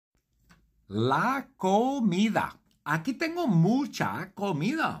La comida. Aquí tengo mucha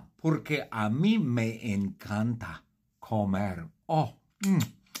comida porque a mí me encanta comer.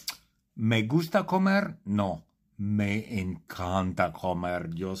 ¿Me gusta comer? No, me encanta comer.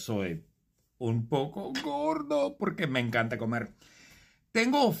 Yo soy un poco gordo porque me encanta comer.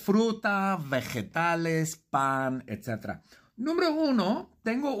 Tengo fruta, vegetales, pan, etc. Número 1,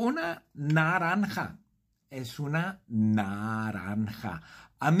 tengo una naranja. Es una naranja.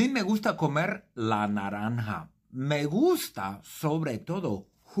 A mí me gusta comer la naranja. Me gusta sobre todo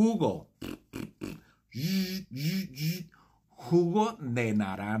jugo. Jugo de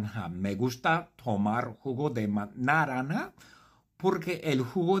naranja. Me gusta tomar jugo de naranja porque el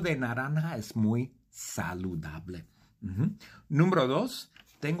jugo de naranja es muy saludable. Número 2,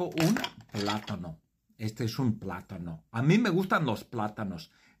 tengo un plátano. Este es un plátano. A mí me gustan los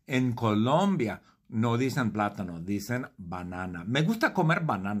plátanos. En Colombia no dicen plátano, dicen banana. Me gusta comer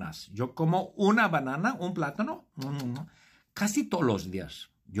bananas. Yo como una banana, un plátano, casi todos los días.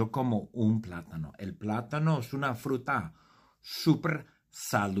 Yo como un plátano. El plátano es una fruta súper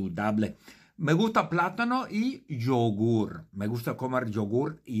saludable. Me gusta plátano y yogur. Me gusta comer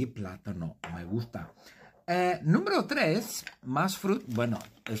yogur y plátano. Me gusta. Número 3, más fruta. Bueno,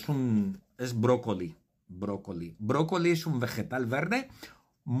 es brócoli. Brócoli es un vegetal verde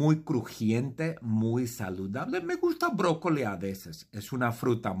muy crujiente, muy saludable. Me gusta brócoli a veces. Es una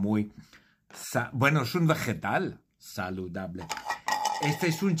fruta muy... Bueno, es un vegetal saludable. Este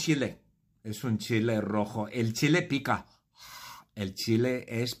es un chile. Es un chile rojo. El chile pica. El chile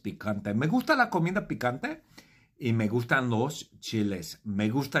es picante. Me gusta la comida picante y me gustan los chiles. Me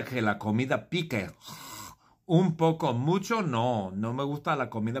gusta que la comida pique. Un poco, mucho, no me gusta la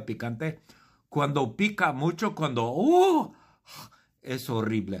comida picante. Cuando pica mucho, es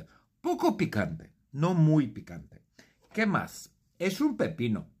horrible. Poco picante, no muy picante. ¿Qué más? Es un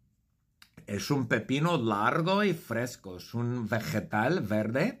pepino. Es un pepino largo y fresco. Es un vegetal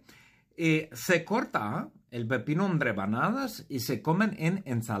verde. Y se corta el pepino en rebanadas y se comen en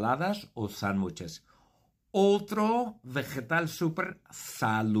ensaladas o sándwiches. Otro vegetal súper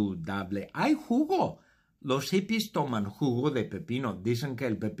saludable. Hay jugo. Los hippies toman jugo de pepino. Dicen que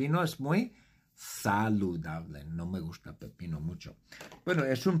el pepino es muy saludable. No me gusta pepino mucho. Bueno,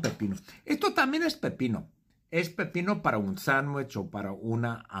 es un pepino. Esto también es pepino. Es pepino para un sándwich o para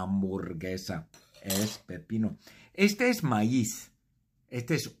una hamburguesa. Es pepino. Este es maíz.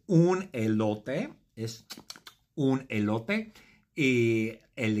 Este es un elote. Es un elote. Y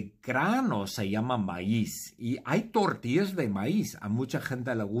el grano se llama maíz. Y hay tortillas de maíz. A mucha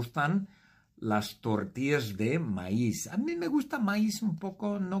gente le gustan las tortillas de maíz. A mí me gusta maíz un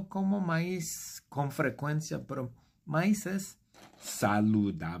poco, no como maíz con frecuencia, pero maíz es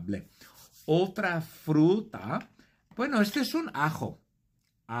saludable. Otra fruta, bueno, este es un ajo.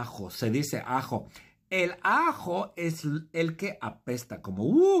 Ajo, se dice ajo. El ajo es el que apesta,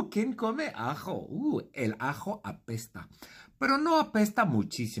 como, ¿quién come ajo? El ajo apesta, pero no apesta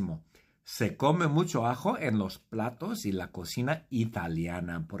muchísimo. Se come mucho ajo en los platos y la cocina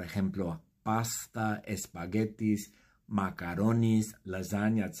italiana, por ejemplo, pasta, espaguetis, macaronis,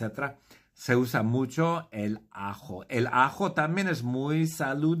 lasaña, etc. Se usa mucho el ajo. El ajo también es muy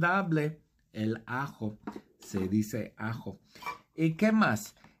saludable. El ajo, se dice ajo. ¿Y qué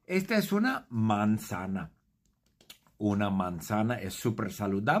más? Esta es una manzana. Una manzana es súper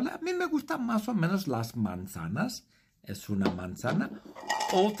saludable. A mí me gustan más o menos las manzanas. Es una manzana.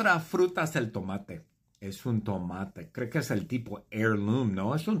 Otra fruta es el tomate. Es un tomate. Creo que es el tipo heirloom,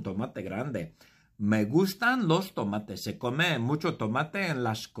 ¿no? Es un tomate grande. Me gustan los tomates. Se come mucho tomate en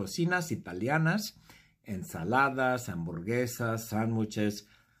las cocinas italianas. Ensaladas, hamburguesas, sándwiches,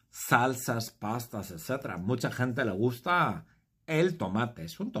 salsas, pastas, etc. Mucha gente le gusta el tomate.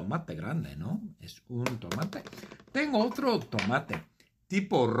 Es un tomate grande, ¿no? Es un tomate. Tengo otro tomate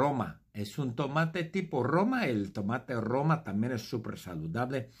tipo Roma. Es un tomate tipo Roma. El tomate Roma también es súper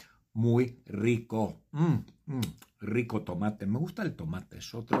saludable. Muy rico. Rico tomate. Me gusta el tomate.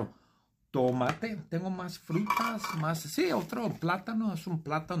 Es otro tomate. Tengo más frutas. Sí, otro plátano. Es un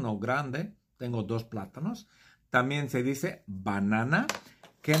plátano grande. Tengo 2 plátanos. También se dice banana.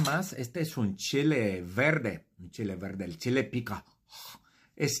 ¿Qué más? Este es un chile verde. Un chile verde. El chile pica.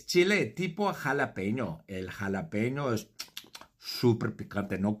 Es chile tipo jalapeño. El jalapeño es súper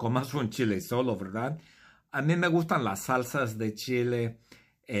picante. No comas un chile solo, ¿verdad? A mí me gustan las salsas de chile.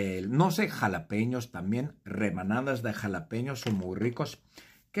 No sé, jalapeños también. Rebanadas de jalapeños son muy ricos.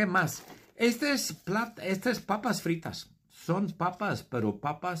 ¿Qué más? Este es papas fritas. Son papas, pero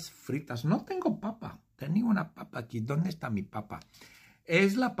papas fritas. No tengo papa. Tenía una papa aquí. ¿Dónde está mi papa?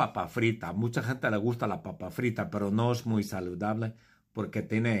 Es la papa frita. Mucha gente le gusta la papa frita, pero no es muy saludable. porque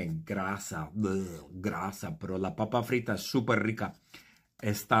tiene grasa, grasa, pero la papa frita es súper rica.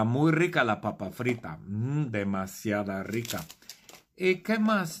 Está muy rica la papa frita, demasiada rica. ¿Y qué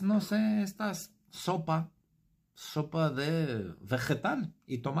más? No sé, esta es sopa de vegetal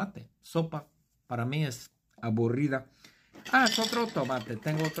y tomate. Sopa, para mí es aburrida. Ah, es otro tomate,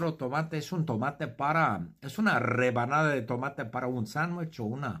 tengo otro tomate, es una rebanada de tomate para un sándwich o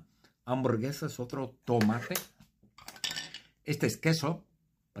una hamburguesa, es otro tomate. Este es queso,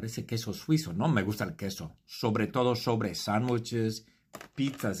 parece queso suizo, ¿no? Me gusta el queso, sobre todo sobre sándwiches,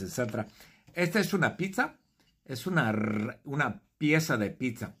 pizzas, etc. Esta es una pizza, es una pieza de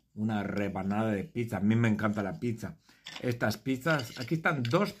pizza, una rebanada de pizza. A mí me encanta la pizza. Estas pizzas, aquí están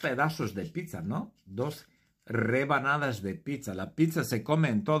 2 pedazos de pizza, ¿no? 2 rebanadas de pizza. La pizza se come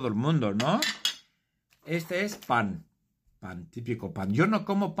en todo el mundo, ¿no? Este es pan, típico pan. Yo no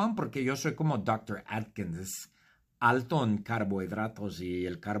como pan porque yo soy como Dr. Atkins, es alto en carbohidratos y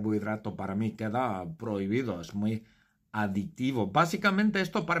el carbohidrato para mí queda prohibido, es muy adictivo. Básicamente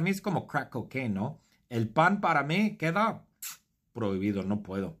esto para mí es como crack cocaine, ¿no? El pan para mí queda prohibido, no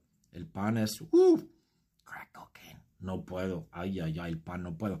puedo. El pan es, crack cocaine, no puedo. Ay, el pan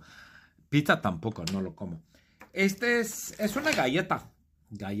no puedo. Pizza tampoco, no lo como. Este es una galleta.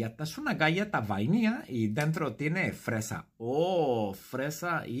 Es una galleta vainilla y dentro tiene fresa. Oh,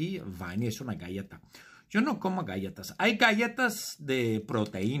 fresa y vainilla, es una galleta. Yo no como galletas. Hay galletas de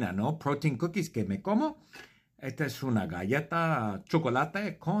proteína, ¿no? Protein cookies que me como. Esta es una galleta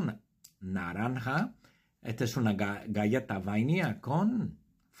chocolate con naranja. Esta es una galleta vainilla con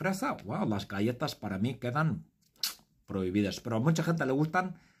fresa. Wow, las galletas para mí quedan prohibidas. Pero a mucha gente le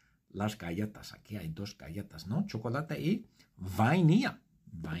gustan las galletas. Aquí hay 2 galletas, ¿no? Chocolate y vainilla.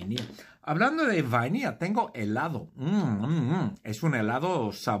 Hablando de vainilla, tengo helado. Es un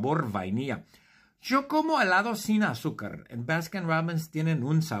helado sabor vainilla. Yo como helado sin azúcar. En Baskin Robbins tienen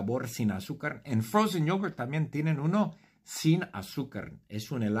un sabor sin azúcar. En Frozen Yogurt también tienen uno sin azúcar.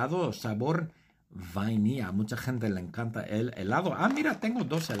 Es un helado sabor vainilla. A mucha gente le encanta el helado. Ah, mira, tengo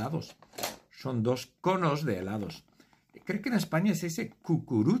 2 helados. Son 2 conos de helados. Creo que en España se dice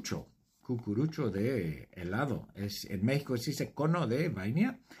cucurucho. Cucurucho de helado. En México se dice cono de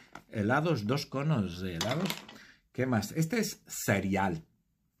vainilla. Helados, 2 conos de helados. ¿Qué más? Este es cereal.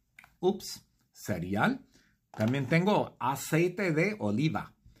 Cereal. También tengo aceite de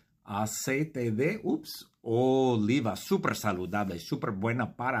oliva. Oliva. Súper saludable, súper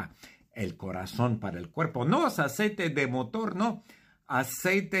buena para el corazón, para el cuerpo. No es aceite de motor, no.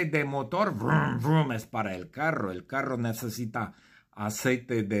 Aceite de motor, vroom, vroom, es para el carro. El carro necesita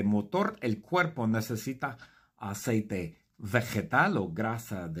aceite de motor. El cuerpo necesita aceite vegetal o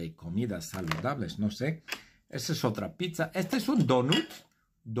grasa de comidas saludables, no sé. Esa es otra pizza. Este es un donut.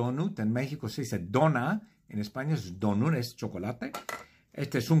 Donut, en México se dice dona, en España es donut, es chocolate.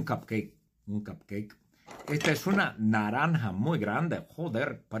 Este es un cupcake. Esta es una naranja muy grande.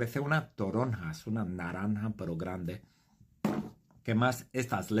 Joder, parece una toronja. Es una naranja, pero grande. ¿Qué más?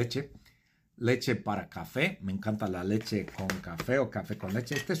 Esta es leche. Leche para café. Me encanta la leche con café o café con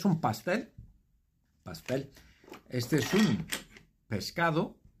leche. Este es un pastel. Este es un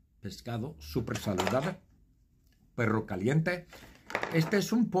pescado. Súper saludable. Perro caliente. Este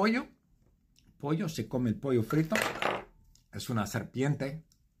es un pollo. Se come el pollo frito. Es una serpiente.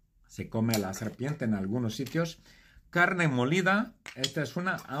 Se come la serpiente en algunos sitios. Carne molida. Esta es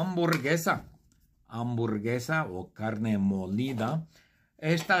una hamburguesa. Hamburguesa o carne molida.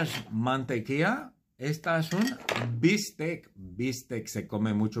 Esta es mantequilla. Esta es un bistec. Se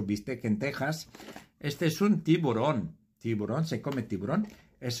come mucho bistec en Texas. Este es un tiburón. Se come tiburón.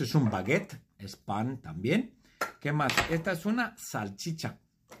 Este es un baguette. Es pan también. ¿Qué más? Esta es una salchicha.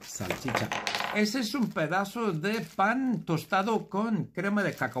 Ese es un pedazo de pan tostado con crema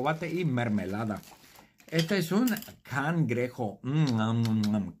de cacahuate y mermelada. Este es un cangrejo.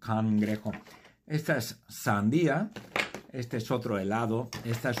 Cangrejo. Esta es sandía. Este es otro helado.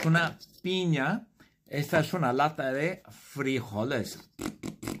 Esta es una piña. Esta es una lata de frijoles.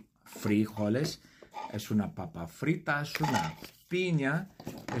 Es una papa frita. Es una piña.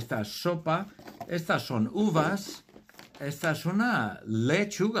 Esta es sopa. Estas son uvas. Esta es una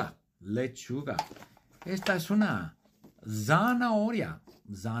lechuga. Esta es una zanahoria.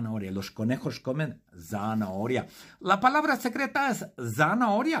 Los conejos comen zanahoria. La palabra secreta es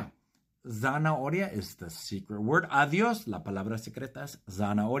zanahoria. Zanahoria is the secret word. Adiós. La palabra secreta es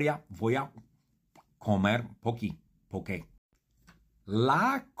zanahoria. Voy a comer poke.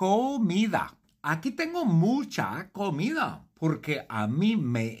 La comida. Aquí tengo mucha comida porque a mí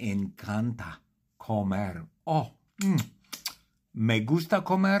me encanta comer. ¿Me gusta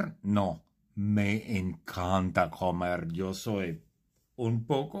comer? No, me encanta comer. Yo soy un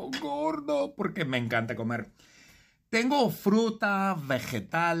poco gordo porque me encanta comer. Tengo fruta,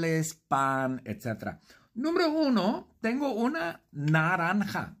 vegetales, pan, etc. Número 1, tengo una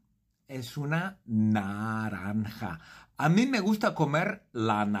naranja. Es una naranja. A mí me gusta comer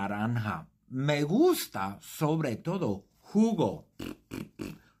la naranja. Me gusta sobre todo jugo.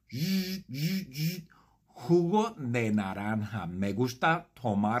 Jugo de naranja. Me gusta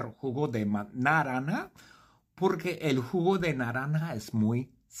tomar jugo de naranja porque el jugo de naranja es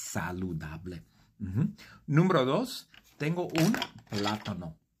muy saludable. Número 2, tengo un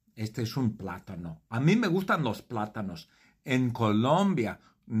plátano. Este es un plátano. A mí me gustan los plátanos. En Colombia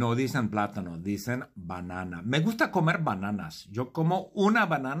no dicen plátano, dicen banana. Me gusta comer bananas. Yo como una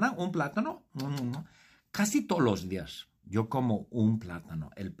banana, un plátano, casi todos los días. Yo como un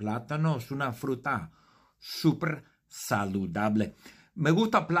plátano. El plátano es una fruta súper saludable. Me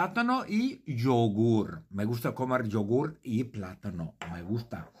gusta plátano y yogur. Me gusta comer yogur y plátano. Me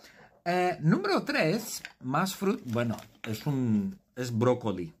gusta. Número 3, más fruta. Bueno, es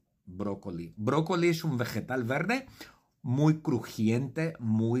brócoli. Brócoli es un vegetal verde muy crujiente,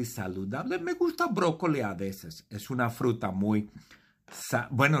 muy saludable. Me gusta brócoli a veces. Es una fruta muy...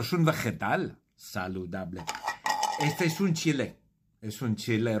 Bueno, es un vegetal saludable. Este es un chile. Es un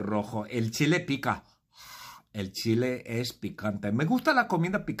chile rojo. El chile pica. El chile es picante. Me gusta la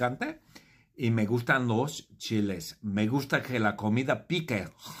comida picante y me gustan los chiles. Me gusta que la comida pique.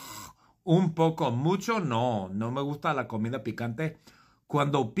 Un poco, mucho, no me gusta la comida picante.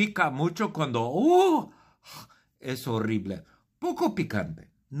 Cuando pica mucho, es horrible. Poco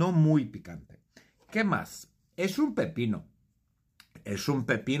picante, no muy picante. ¿Qué más? Es un pepino. Es un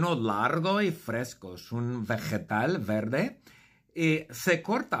pepino largo y fresco. Es un vegetal verde. Y se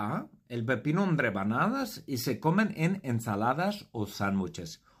corta el pepino en rebanadas y se comen en ensaladas o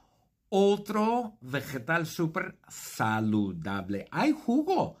sándwiches. Otro vegetal súper saludable. Hay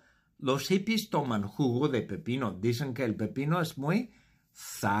jugo. Los hippies toman jugo de pepino. Dicen que el pepino es muy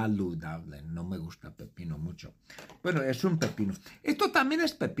saludable. No me gusta pepino mucho. Bueno, es un pepino. Esto también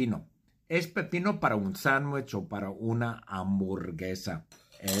es pepino. Es pepino para un sándwich o para una hamburguesa.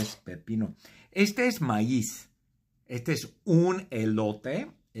 Es pepino. Este es maíz. Este es un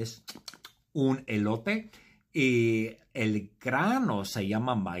elote. Es un elote. Y el grano se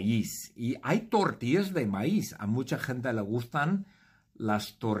llama maíz. Y hay tortillas de maíz. A mucha gente le gustan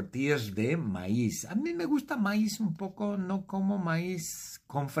las tortillas de maíz. A mí me gusta maíz un poco, no como maíz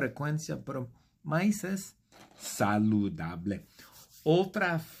con frecuencia, pero maíz es saludable.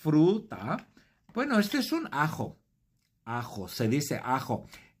 Otra fruta, bueno, este es un ajo. Ajo, se dice ajo.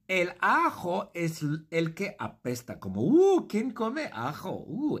 El ajo es el que apesta, como, ¿quién come ajo?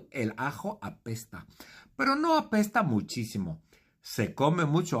 El ajo apesta, pero no apesta muchísimo. Se come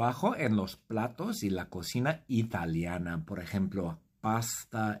mucho ajo en los platos y la cocina italiana, por ejemplo,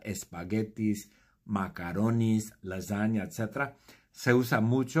 pasta, espaguetis, macaronis, lasaña, etc. Se usa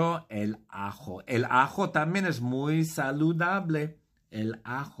mucho el ajo. El ajo también es muy saludable. El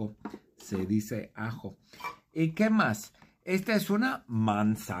ajo, se dice ajo. ¿Y qué más? Esta es una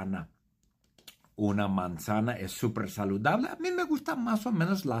manzana. Una manzana es súper saludable. A mí me gustan más o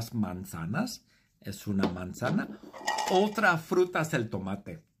menos las manzanas. Es una manzana. Otra fruta es el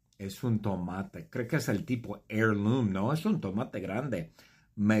tomate. Es un tomate. Creo que es el tipo heirloom, ¿no? Es un tomate grande.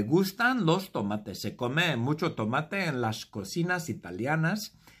 Me gustan los tomates. Se come mucho tomate en las cocinas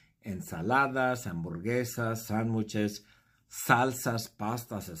italianas. Ensaladas, hamburguesas, sándwiches, salsas,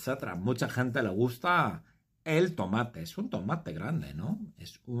 pastas, etc. Mucha gente le gusta el tomate. Es un tomate grande, ¿no?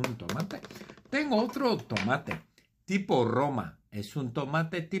 Es un tomate. Tengo otro tomate tipo Roma. Es un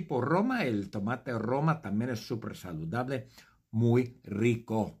tomate tipo Roma. El tomate Roma también es súper saludable. Muy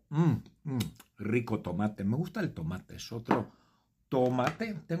rico. Rico tomate. Me gusta el tomate. Es otro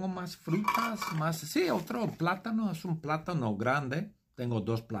tomate. Tengo más frutas. Sí, otro plátano. Es un plátano grande. Tengo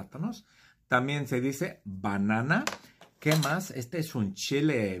 2 plátanos. También se dice banana. ¿Qué más? Este es un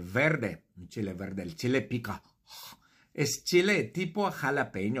chile verde. Un chile verde. El chile pica. Es chile tipo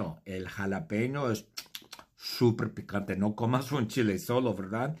jalapeño. El jalapeño es súper picante. No comas un chile solo,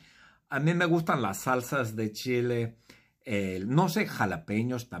 ¿verdad? A mí me gustan las salsas de chile. No sé,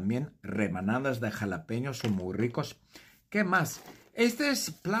 jalapeños también. Rebanadas de jalapeños son muy ricos. ¿Qué más? Este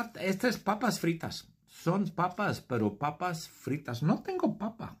es papas fritas. Son papas, pero papas fritas. No tengo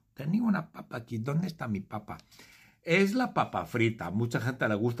papa. Tenía una papa aquí. ¿Dónde está mi papa? Es la papa frita. Mucha gente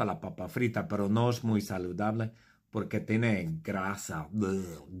le gusta la papa frita, pero no es muy saludable porque tiene grasa.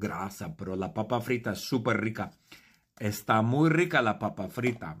 Grasa, pero la papa frita es súper rica. Está muy rica la papa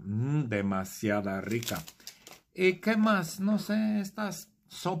frita. Demasiada rica. ¿Y qué más? No sé, esta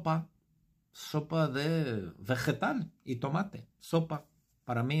sopa. Sopa de vegetal y tomate. Sopa.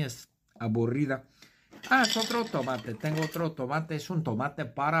 Para mí es aburrida. Ah, es otro tomate. Tengo otro tomate. Es un tomate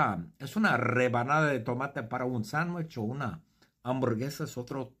para... Es una rebanada de tomate para un sándwich o una hamburguesa. Es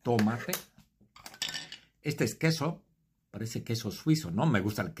otro tomate. Este es queso. Parece queso suizo. No me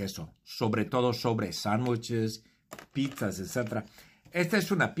gusta el queso. Sobre todo sobre sándwiches, pizzas, etc. Esta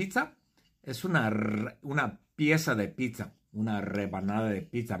es una pizza. Es una pieza de pizza. Una rebanada de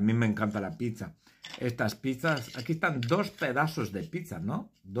pizza. A mí me encanta la pizza. Estas pizzas... Aquí están 2 pedazos de pizza,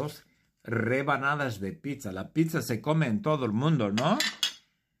 ¿no? 2 rebanadas de pizza. La pizza se come en todo el mundo, ¿no?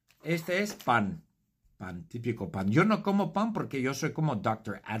 Este es pan. Pan, típico pan. Yo no como pan porque yo soy como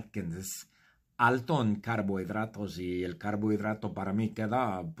Dr. Atkins. Es alto en carbohidratos y el carbohidrato para mí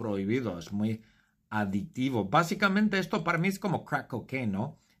queda prohibido. Es muy adictivo. Básicamente esto para mí es como crack cocaine,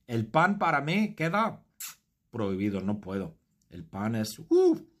 ¿no? El pan para mí queda prohibido. No puedo. El pan es...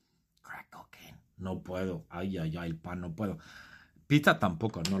 crack cocaine. No puedo. Ay, el pan no puedo. Pizza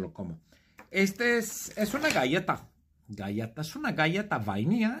tampoco, no lo como. Este es una galleta. Es una galleta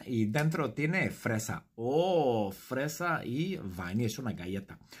vainilla y dentro tiene fresa. Oh, fresa y vainilla. Es una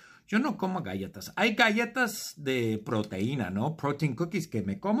galleta. Yo no como galletas. Hay galletas de proteína, ¿no? Protein cookies que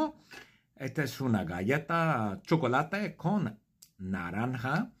me como. Esta es una galleta chocolate con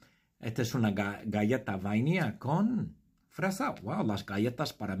naranja. Esta es una galleta vainilla con fresa. Wow, las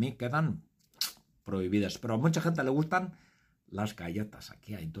galletas para mí quedan prohibidas. Pero a mucha gente le gustan las galletas.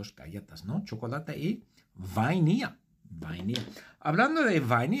 Aquí hay 2 galletas, ¿no? Chocolate y vainilla. Hablando de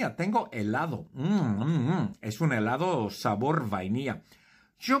vainilla, tengo helado. Es un helado sabor vainilla.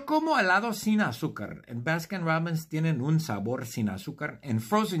 Yo como helado sin azúcar. En Baskin Robbins tienen un sabor sin azúcar. En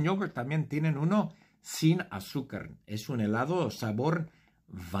Frozen Yogurt también tienen uno sin azúcar. Es un helado sabor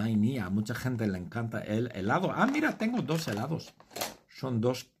vainilla. A mucha gente le encanta el helado. Ah, mira, tengo 2 helados. Son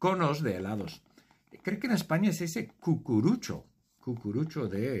 2 conos de helados. Creo que en España se dice cucurucho. Cucurucho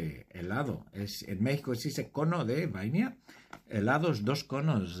de helado. En México se dice cono de vainilla. Helados, 2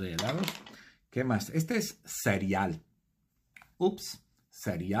 conos de helados. ¿Qué más? Este es cereal.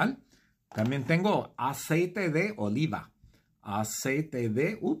 Cereal. También tengo aceite de oliva. Aceite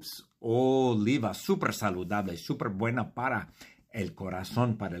de, oliva. Súper saludable, súper buena para el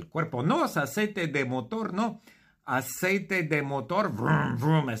corazón, para el cuerpo. No es aceite de motor, no. Aceite de motor, vroom,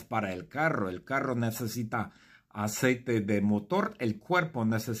 vroom, es para el carro. El carro necesita aceite de motor. El cuerpo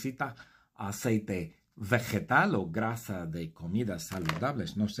necesita aceite vegetal o grasa de comidas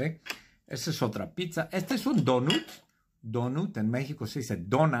saludables. No sé. Esa es otra pizza. Este es un donut. Donut. En México se dice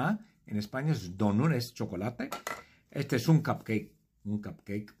dona. En España es donut, es chocolate. Este es un cupcake.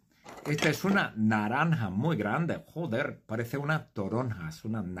 Esta es una naranja muy grande. Joder, parece una toronja. Es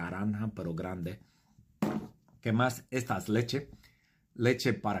una naranja, pero grande. ¿Qué más? Esta es leche.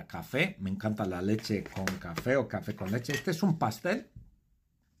 Leche para café. Me encanta la leche con café o café con leche. Este es un pastel.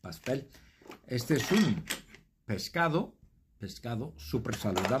 Este es un pescado. Súper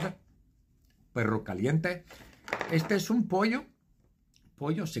saludable. Perro caliente. Este es un pollo.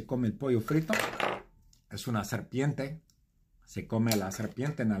 Se come el pollo frito. Es una serpiente. Se come la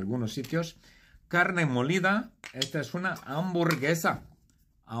serpiente en algunos sitios. Carne molida. Esta es una hamburguesa.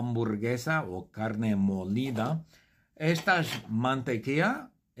 Hamburguesa o carne molida. Esta es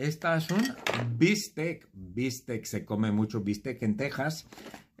mantequilla. Esta es un bistec. Se come mucho bistec en Texas.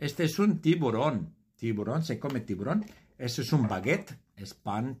 Este es un tiburón. Se come tiburón. Este es un baguette. Es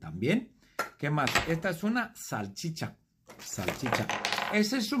pan también. ¿Qué más? Esta es una salchicha.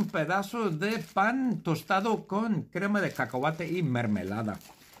 Ese es un pedazo de pan tostado con crema de cacahuate y mermelada.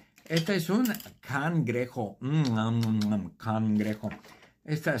 Este es un cangrejo. Cangrejo.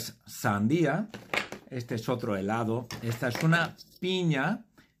 Esta es sandía. Este es otro helado. Esta es una piña.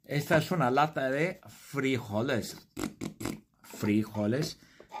 Esta es una lata de frijoles.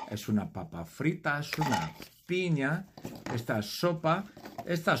 Es una papa frita. Es una piña. Esta es sopa.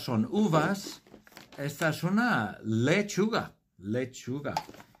 Estas son uvas. Esta es una lechuga.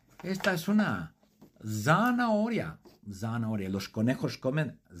 Esta es una zanahoria. Los conejos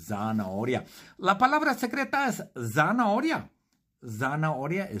comen zanahoria. La palabra secreta es zanahoria.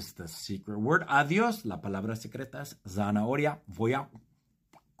 Zanahoria is the secret word. Adiós. La palabra secreta es zanahoria. Voy a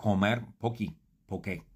comer poke.